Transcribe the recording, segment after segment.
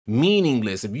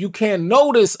meaningless. If you can't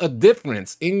notice a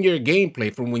difference in your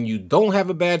gameplay from when you don't have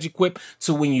a badge equipped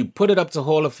to when you put it up to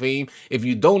Hall of Fame, if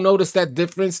you don't notice that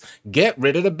difference, get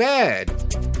rid of the badge.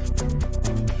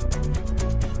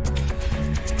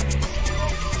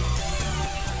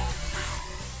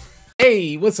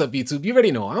 Hey, what's up, YouTube? You already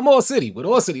know I'm AllCity with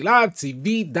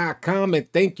AllCityLiveTV.com,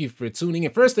 and thank you for tuning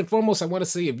in. First and foremost, I want to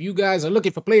say if you guys are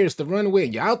looking for players to run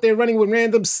with, you're out there running with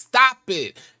random, stop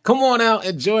it. Come on out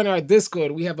and join our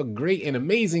Discord. We have a great and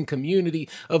amazing community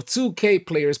of 2K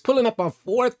players, pulling up on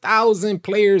 4,000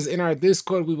 players in our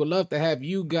Discord. We would love to have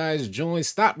you guys join.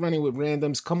 Stop running with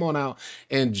randoms. Come on out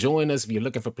and join us if you're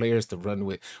looking for players to run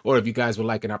with, or if you guys would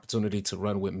like an opportunity to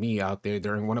run with me out there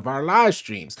during one of our live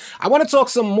streams. I want to talk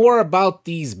some more about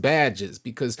these badges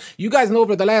because you guys know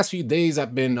over the last few days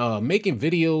I've been making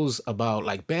videos about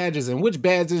like badges and which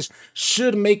badges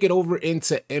should make it over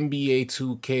into NBA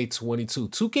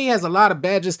 2K22. 2K has a lot of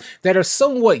badges that are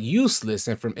somewhat useless,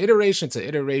 and from iteration to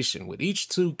iteration with each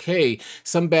 2K,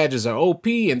 some badges are OP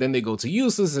and then they go to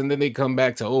useless and then they come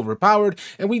back to overpowered,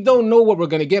 and we don't know what we're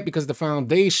going to get because the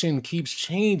foundation keeps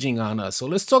changing on us. So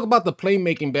let's talk about the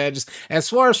playmaking badges as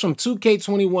far as from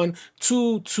 2K21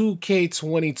 to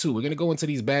 2K22. We're going to go into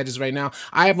these badges right now.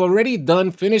 I have already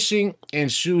done finishing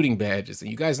and shooting badges, and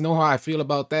you guys know how I feel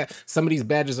about that. Some of these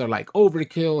badges are like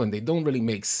overkill and they don't really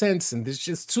make sense, and there's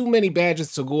just too many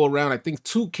badges to go around. I think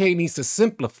 2K needs to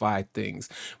simplify things.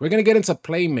 We're going to get into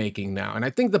playmaking now, and I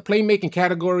think the playmaking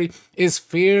category is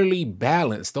fairly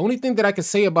balanced. The only thing that I can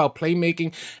say about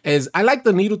playmaking is I like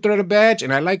the needle threader badge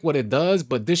and I like what it does,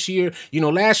 but this year, you know,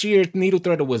 last year needle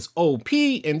threader was OP,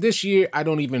 and this year I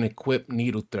don't even equip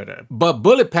needle threader. But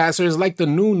bullet passer is like the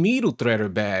new needle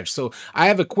threader badge, so I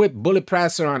have equipped bullet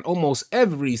passer on almost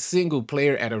every single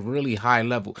player at a really high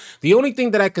level. The only thing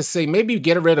that I could say, maybe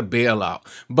get rid of bailout,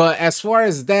 but as far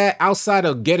as that, outside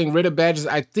of getting rid of badges,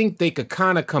 I think they could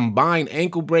kind of combine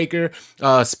ankle breaker,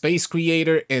 space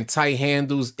creator, and tight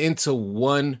handles into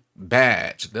one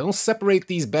badge. They don't separate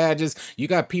these badges. You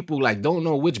got people like don't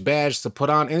know which badge to put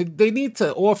on, and they need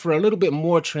to offer a little bit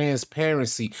more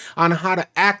transparency on how to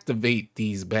activate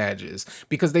these badges,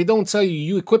 because they don't tell you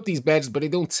you equip these badges, but they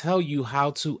don't tell you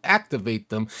how to activate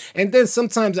them. And then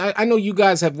sometimes I know you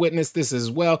guys have witnessed this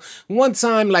as well. One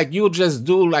time, like, you'll just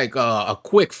do like a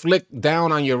quick flick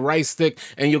down on your right stick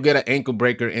and you'll get an ankle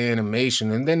breaker animation,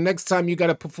 and then next time you got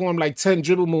to perform like 10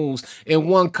 dribble moves in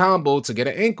one combo to get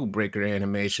an ankle breaker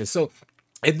animation. So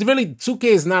it really, 2K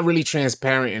is not really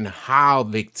transparent in how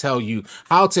they tell you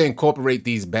how to incorporate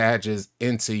these badges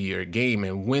into your game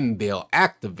and when they'll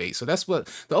activate. So that's what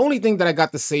the only thing that I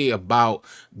got to say about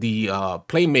the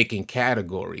playmaking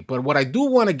category. But what I do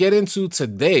want to get into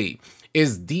today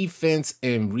is defense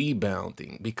and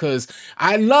rebounding, because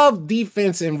I love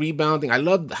defense and rebounding. I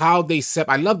love how they set.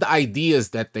 I love the ideas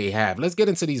that they have. Let's get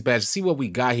into these badges, see what we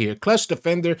got here. Clutch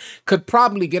defender could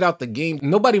probably get out the game.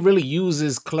 Nobody really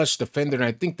uses clutch defender, and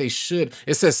I think they should.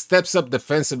 It says steps up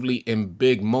defensively in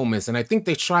big moments, and I think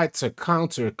they tried to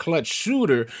counter clutch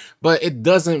shooter, but it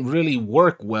doesn't really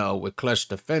work well with clutch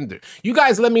defender. You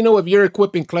guys let me know if you're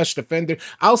equipping clutch defender.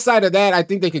 Outside of that, I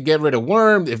think they could get rid of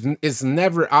worm if it's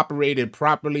never operated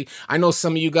properly. I know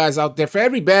some of you guys out there, for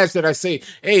every badge that I say,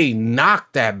 hey,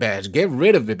 knock that badge, get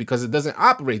rid of it because it doesn't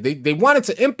operate. They wanted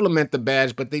to implement the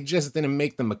badge, but they just didn't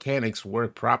make the mechanics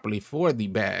work properly for the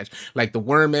badge. Like the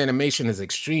worm animation is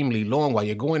extremely long. While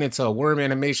you're going into a worm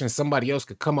animation, somebody else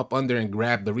could come up under and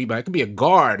grab the rebound. It could be a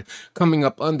guard coming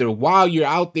up under while you're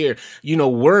out there, you know,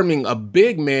 worming a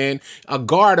big man. A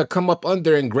guard will come up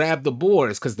under and grab the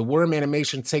boards because the worm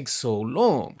animation takes so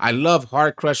long. I love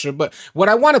Heart Crusher, but what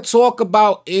I want to talk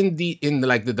about in the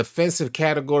defensive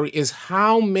category is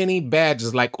how many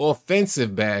badges, like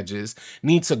offensive badges,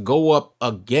 need to go up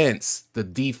against the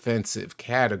defensive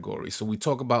category. So we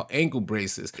talk about ankle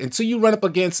braces. Until you run up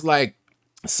against like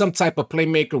some type of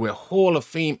playmaker with Hall of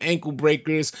Fame ankle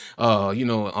breakers,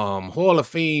 Hall of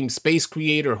Fame space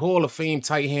creator, Hall of Fame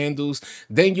tight handles,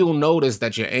 then you'll notice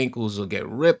that your ankles will get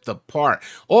ripped apart.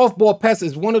 Off-ball pass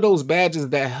is one of those badges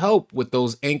that help with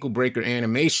those ankle breaker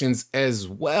animations as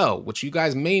well, which you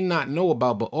guys may not know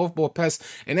about, but off-ball pass,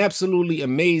 an absolutely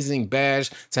amazing badge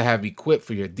to have equipped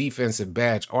for your defensive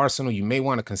badge arsenal. You may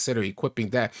want to consider equipping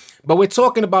that. But we're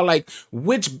talking about like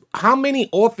how many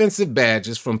offensive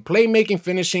badges from playmaking,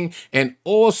 finishing, and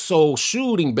also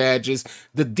shooting badges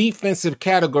the defensive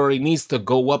category needs to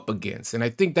go up against. And I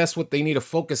think that's what they need to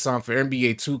focus on for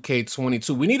NBA 2K22.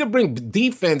 We need to bring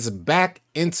defense back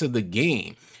into the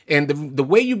game. And the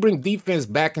way you bring defense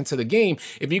back into the game,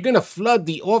 if you're going to flood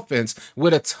the offense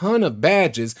with a ton of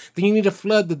badges, then you need to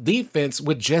flood the defense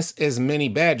with just as many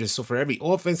badges. So for every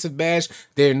offensive badge,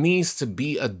 there needs to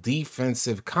be a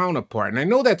defensive counterpart. And I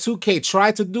know that 2K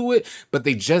tried to do it, but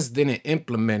they just didn't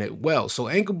implement it well. So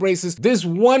ankle braces, this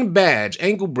one badge,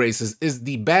 ankle braces, is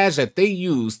the badge that they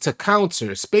use to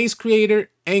counter Space Creator,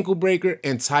 Ankle Breaker,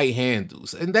 and tight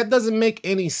handles. And that doesn't make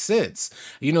any sense.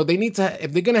 You know, they need to,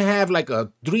 if they're going to have like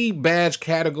a 3-badge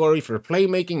category for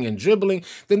playmaking and dribbling,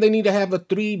 then they need to have a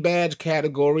 3-badge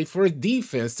category for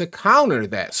defense to counter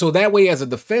that. So that way, as a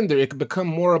defender, it can become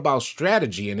more about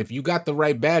strategy. And if you got the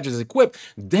right badges equipped,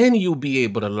 then you'll be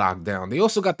able to lock down. They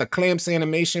also got the clamps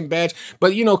animation badge,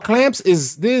 but you know, clamps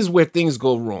this is where things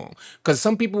go wrong. Because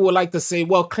some people would like to say,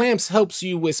 well, clamps helps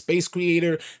you with Space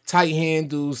Creator, tight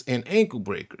handles, and ankle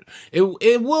breaker.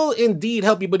 It will indeed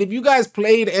help you, but if you guys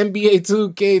played NBA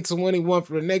 2K21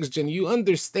 for the next gen, you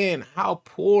understand how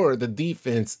poor the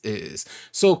defense is.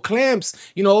 So clamps,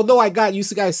 you know, although you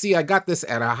guys see I got this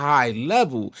at a high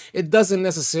level, it doesn't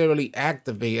necessarily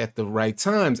activate at the right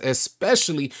times,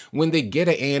 especially when they get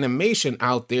an animation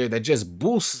out there that just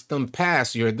boosts them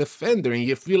past your defender and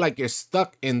you feel like you're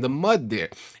stuck in the mud there.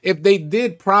 If they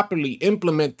did properly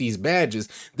implement these badges,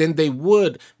 then they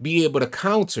would be able to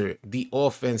counter the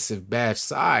offensive badge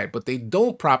side, but they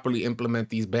don't properly implement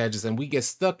these badges and we get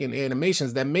stuck in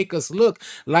animations that make us look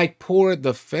like poor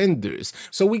defenders.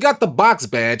 So we got the box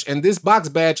badge, and this box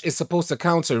badge is supposed to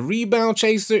counter rebound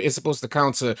chaser. It's supposed to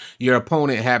counter your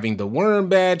opponent having the worm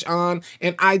badge on,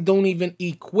 and I don't even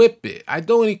equip it. I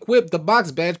don't equip the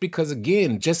box badge because,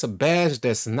 again, just a badge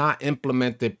that's not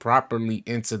implemented properly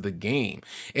into the game,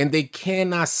 and they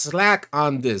cannot slack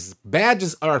on this.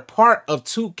 Badges are part of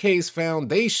 2K's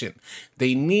foundation.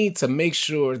 They need to make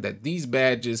sure that these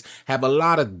badges have a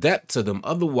lot of depth to them.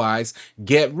 Otherwise,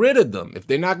 get rid of them. If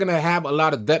they're not going to have a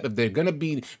lot of depth, if they're going to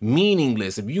be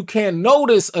meaningless, if you can't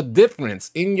notice a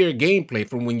difference in your gameplay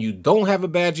from when you don't have a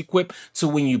badge equipped to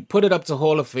when you put it up to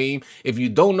Hall of Fame, if you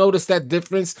don't notice that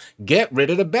difference, get rid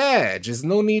of the badge. There's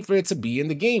no need for it to be in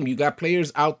the game. You got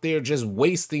players out there just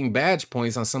wasting badge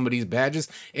points on some of these badges,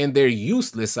 and they're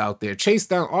useless out there. Chase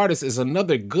Down Artist is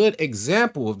another good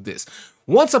example of this.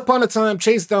 Once upon a time,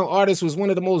 Chase Down Artist was one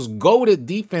of the most goated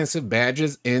defensive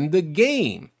badges in the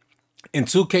game. In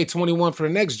 2K21 for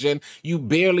the next gen, you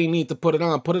barely need to put it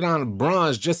on. Put it on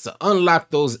bronze just to unlock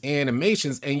those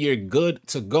animations and you're good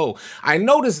to go. I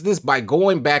noticed this by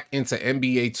going back into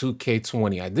NBA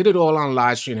 2K20. I did it all on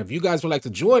live stream. If you guys would like to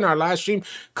join our live stream,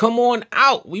 come on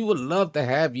out. We would love to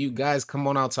have you guys come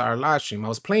on out to our live stream. I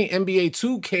was playing NBA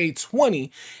 2K20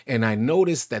 and I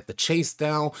noticed that the chase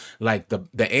down, like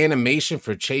the animation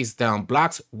for chase down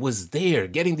blocks was there.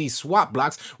 Getting these swap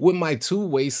blocks with my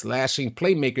two-way slashing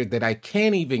playmaker that I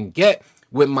can't even get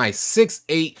with my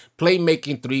 6'8"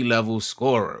 playmaking 3-level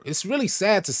scorer. It's really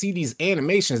sad to see these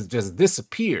animations just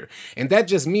disappear. And that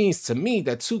just means to me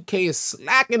that 2K is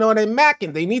slacking on their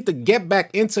macking. They need to get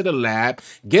back into the lab,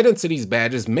 get into these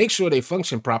badges, make sure they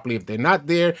function properly. If they're not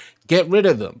there, get rid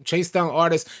of them. Chase Down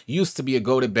Artist used to be a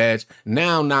goated badge.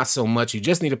 Now, not so much. You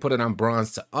just need to put it on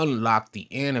bronze to unlock the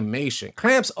animation.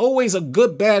 Clamps, always a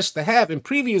good badge to have. In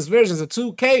previous versions of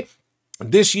 2K,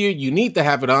 this year, you need to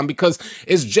have it on because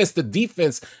it's just the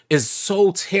defense is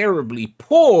so terribly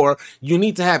poor. You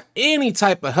need to have any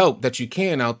type of help that you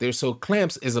can out there. So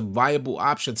clamps is a viable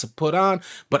option to put on,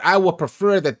 but I would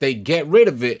prefer that they get rid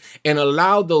of it and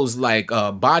allow those like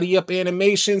body up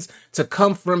animations to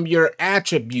come from your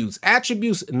attributes.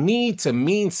 Attributes need to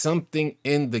mean something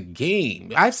in the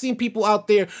game. I've seen people out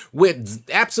there with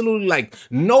absolutely like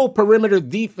no perimeter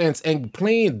defense and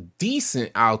playing decent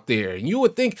out there. And you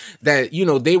would think that, you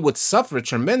know, they would suffer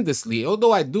tremendously.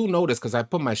 Although I do notice, because I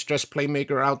put my stretch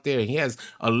playmaker out there, and he has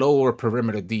a lower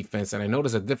perimeter defense. And I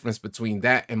notice a difference between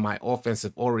that and my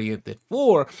offensive oriented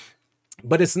 4.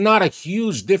 But it's not a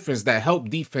huge difference that help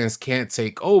defense can't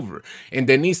take over. And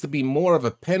there needs to be more of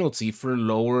a penalty for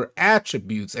lower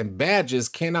attributes. And badges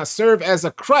cannot serve as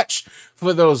a crutch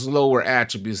for those lower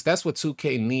attributes. That's what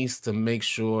 2K needs to make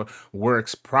sure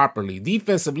works properly.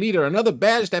 Defensive leader, another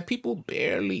badge that people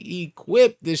barely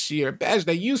equip this year. A badge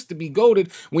that used to be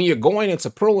goated when you're going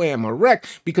into Pro-Am or Rec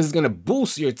because it's going to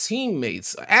boost your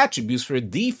teammates' attributes for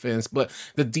defense. But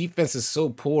the defense is so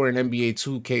poor in NBA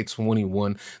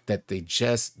 2K21 that they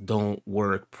just don't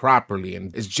work properly,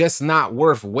 and it's just not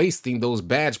worth wasting those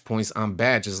badge points on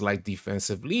badges like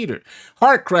defensive leader.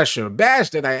 Heart Crusher, a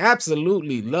badge that I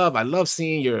absolutely love. I love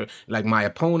seeing my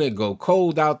opponent go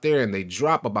cold out there and they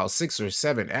drop about 6 or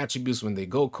 7 attributes when they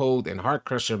go cold, and Heart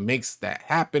Crusher makes that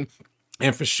happen.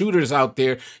 And for shooters out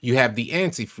there, you have the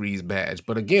antifreeze badge.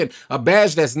 But again, a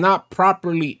badge that's not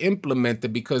properly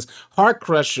implemented, because Heart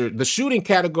Crusher, the shooting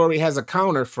category has a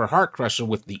counter for Heart Crusher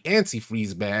with the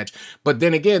antifreeze badge. But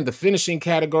then again, the finishing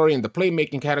category and the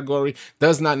playmaking category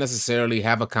does not necessarily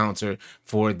have a counter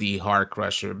for the Heart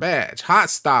Crusher badge. Hot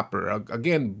Stopper,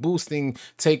 again, boosting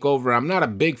Takeover. I'm not a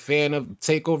big fan of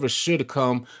Takeover. Should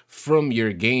come from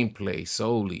your gameplay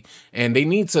solely. And they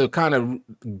need to kind of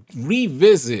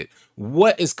revisit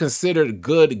what is considered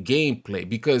good gameplay,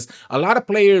 because a lot of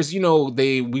players, you know,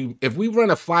 if we run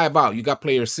a 5-out, you got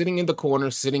players sitting in the corner,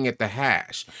 sitting at the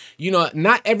hash. You know,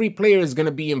 not every player is going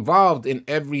to be involved in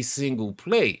every single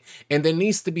play, and there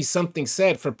needs to be something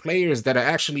said for players that are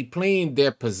actually playing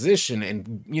their position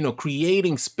and, you know,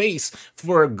 creating space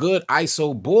for a good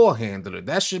ISO ball handler.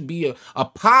 That should be a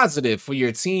positive for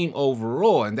your team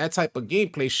overall, and that type of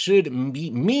gameplay should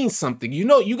mean something. You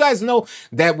know, you guys know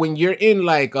that when you're in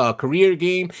like a career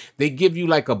game, they give you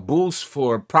like a boost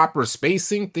for proper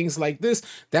spacing, things like this.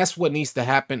 That's what needs to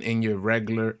happen in your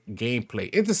regular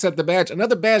gameplay. Interceptor badge,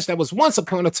 another badge that was once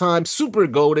upon a time super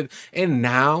goated and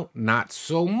now not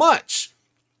so much.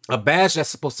 A badge that's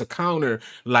supposed to counter,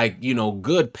 like, you know,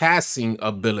 good passing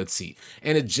ability,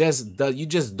 and it just does. You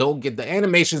just don't get, the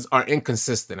animations are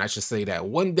inconsistent, I should say that.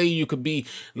 One day you could be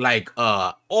like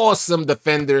awesome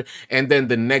defender, and then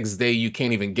the next day you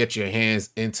can't even get your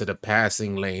hands into the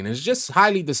passing lane. It's just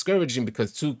highly discouraging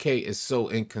because 2K is so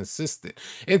inconsistent.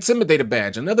 Intimidator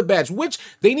badge, another badge which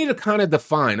they need to kind of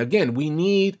define. Again, we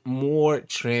need more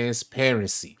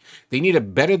transparency. They need to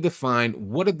better define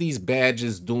what are these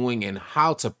badges doing and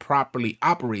how to properly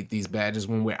operate these badges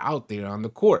when we're out there on the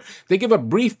court. They give a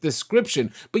brief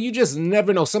description, but you just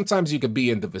never know. Sometimes you could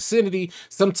be in the vicinity,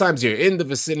 sometimes you're in the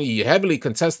vicinity, you're heavily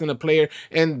contesting a player,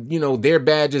 and you know their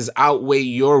badges outweigh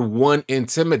your one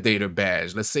intimidator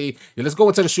badge. Let's go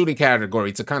into the shooting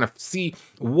category to kind of see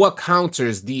what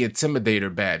counters the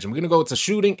intimidator badge. And we're gonna go to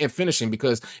shooting and finishing,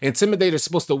 because intimidator is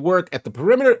supposed to work at the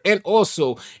perimeter and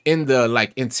also in the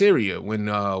like interior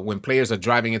when players are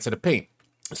driving into the paint.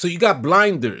 So you got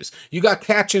blinders, you got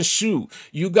catch and shoot,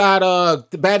 you got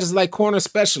badges like corner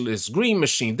specialist, green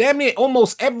machine, damn near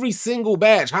almost every single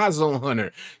badge, hot zone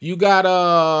hunter. You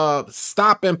got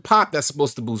stop and pop that's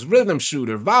supposed to boost, rhythm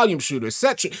shooter, volume shooter,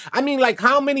 set shooter. I mean, like,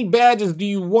 how many badges do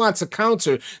you want to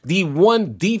counter the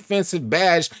one defensive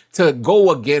badge to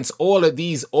go against all of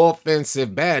these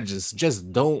offensive badges?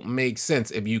 Just don't make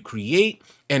sense. If you create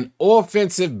an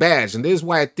offensive badge, and this is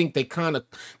why I think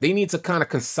they need to kind of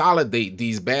consolidate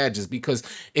these badges, because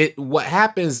what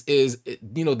happens is,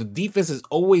 you know, the defense is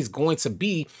always going to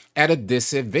be at a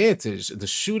disadvantage. The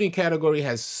shooting category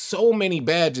has so many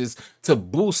badges to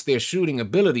boost their shooting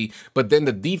ability, but then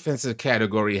the defensive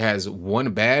category has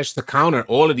one badge to counter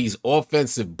all of these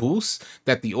offensive boosts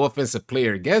that the offensive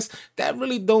player gets. That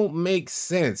really don't make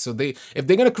sense. So if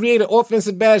they're gonna create an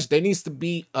offensive badge, there needs to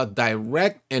be a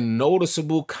direct and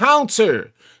noticeable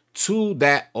counter to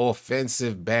that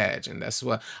offensive badge. And that's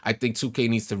why I think 2K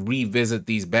needs to revisit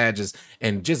these badges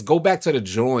and just go back to the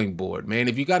drawing board, man.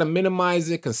 If you got to minimize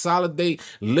it, consolidate,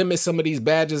 limit some of these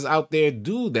badges out there,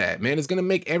 do that, man. It's going to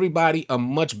make everybody a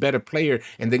much better player,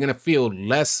 and they're going to feel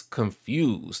less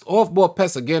confused. Off-ball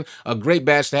pest, again, a great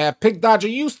badge to have. Pick Dodger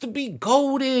used to be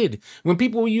goated when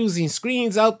people were using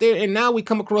screens out there, and now we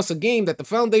come across a game that the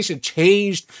foundation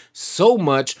changed so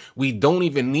much, we don't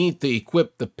even need to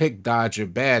equip the Pick Dodger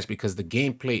badge, because the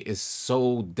gameplay is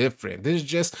so different. This is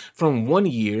just from one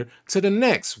year to the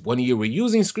next. One year we're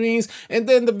using screens, and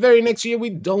then the very next year we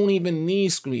don't even need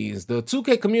screens. The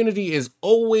 2K community is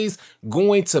always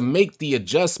going to make the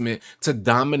adjustment to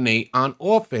dominate on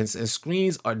offense, and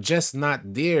screens are just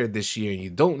not there this year. You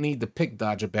don't need the Pick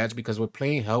Dodger badge because we're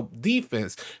playing help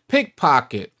defense.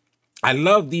 Pickpocket. I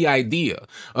love the idea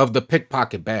of the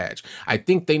pickpocket badge. I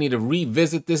think they need to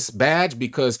revisit this badge,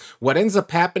 because what ends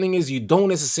up happening is you don't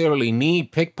necessarily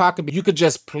need pickpocket, but you could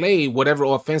just play whatever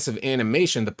offensive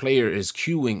animation the player is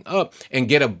queuing up and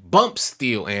get a bump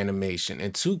steal animation.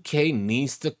 And 2K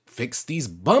needs to fix these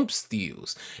bump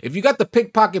steals. If you got the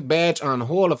pickpocket badge on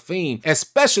Hall of Fame,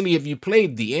 especially if you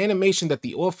played the animation that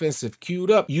the offensive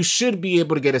queued up, you should be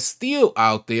able to get a steal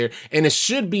out there, and it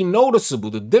should be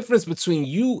noticeable. The difference between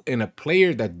you and a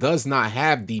player that does not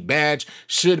have the badge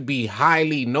should be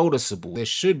highly noticeable. There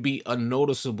should be a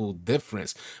noticeable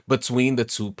difference between the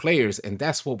two players, and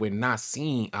that's what we're not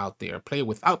seeing out there. A player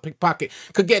without pickpocket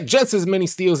could get just as many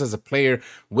steals as a player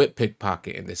with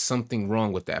pickpocket, and there's something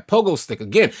wrong with that. Pogo stick,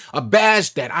 again, a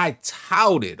badge that I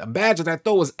touted, a badge that I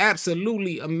thought was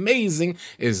absolutely amazing,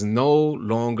 is no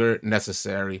longer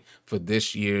necessary for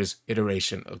this year's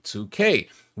iteration of 2K.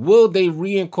 Will they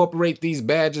reincorporate these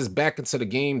badges back into the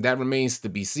game? That remains to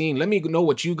be seen. Let me know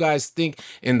what you guys think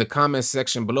in the comment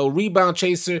section below. Rebound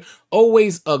Chaser,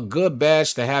 always a good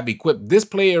badge to have equipped. This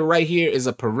player right here is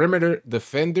a perimeter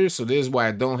defender, so this is why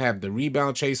I don't have the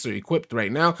Rebound Chaser equipped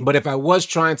right now. But if I was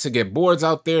trying to get boards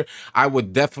out there, I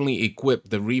would definitely equip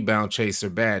the Rebound Chaser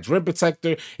badge. Rim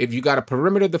Protector, if you got a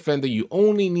perimeter defender, you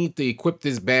only need to equip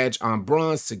this badge on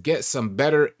bronze to get some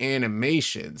better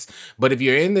animations. But if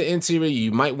you're in the interior,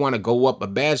 you might want to go up a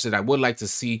badge that I would like to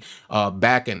see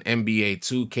back in NBA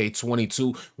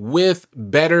 2K22 with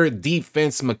better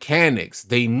defense mechanics.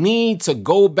 They need to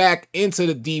go back into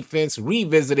the defense,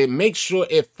 revisit it, make sure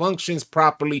it functions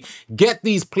properly, get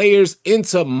these players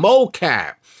into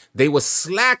mocap. They were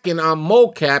slacking on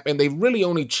mocap, and they really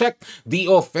only checked the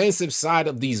offensive side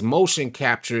of these motion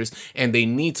captures, and they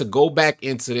need to go back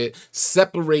into it,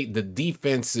 separate the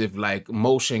defensive like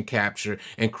motion capture,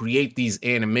 and create these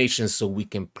animations so we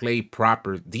can play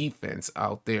proper defense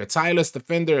out there. Tireless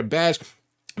Defender, a badge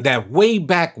that way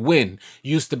back when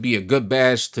used to be a good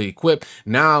badge to equip.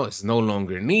 Now it's no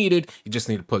longer needed. You just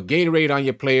need to put Gatorade on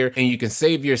your player, and you can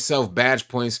save yourself badge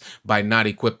points by not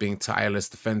equipping Tireless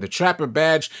Defender. Trapper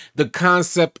badge, the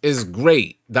concept is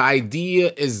great. The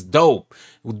idea is dope.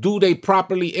 Do they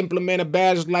properly implement a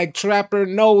badge like Trapper?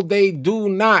 No, they do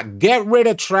not. Get rid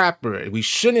of Trapper. We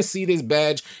shouldn't see this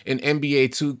badge in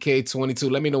NBA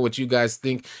 2K22. Let me know what you guys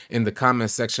think in the comment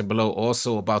section below.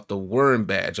 Also about the Worm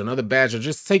badge, another badge that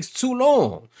just takes too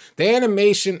long. The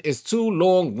animation is too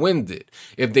long-winded.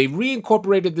 If they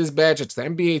reincorporated this badge into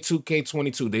NBA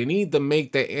 2K22, they need to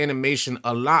make the animation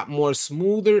a lot more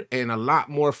smoother and a lot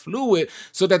more fluid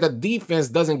so that the defense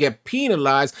doesn't get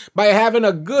penalized by having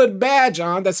a good badge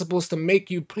on that's supposed to make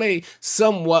you play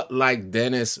somewhat like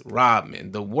Dennis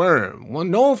Rodman, the Worm. Well,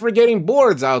 known for getting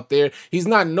boards out there, he's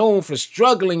not known for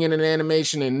struggling in an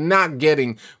animation and not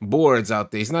getting boards out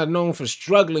there. He's not known for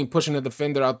struggling pushing a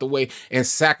defender out the way and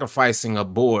sacrificing a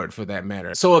board for that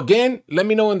matter. So again, let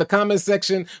me know in the comment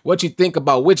section what you think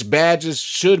about which badges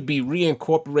should be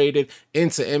reincorporated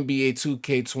into NBA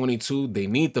 2K22. They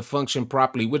need to function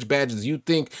properly. Which badges you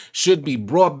think should be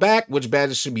brought back, which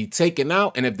badges should be taken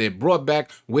out, and if they're brought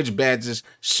back, which badges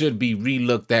should be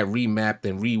relooked at, remapped,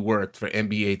 and reworked for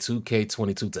NBA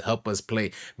 2K22 to help us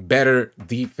play better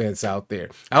defense out there.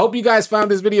 I hope you guys found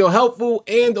this video helpful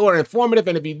and or informative,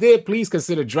 and if you did, please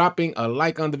consider dropping a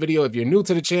like on the video. If you're new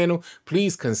to the channel,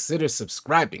 please consider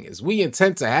subscribing, as we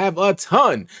intend to have a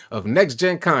ton of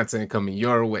next-gen content coming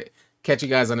your way. Catch you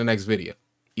guys on the next video.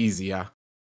 Easy, y'all.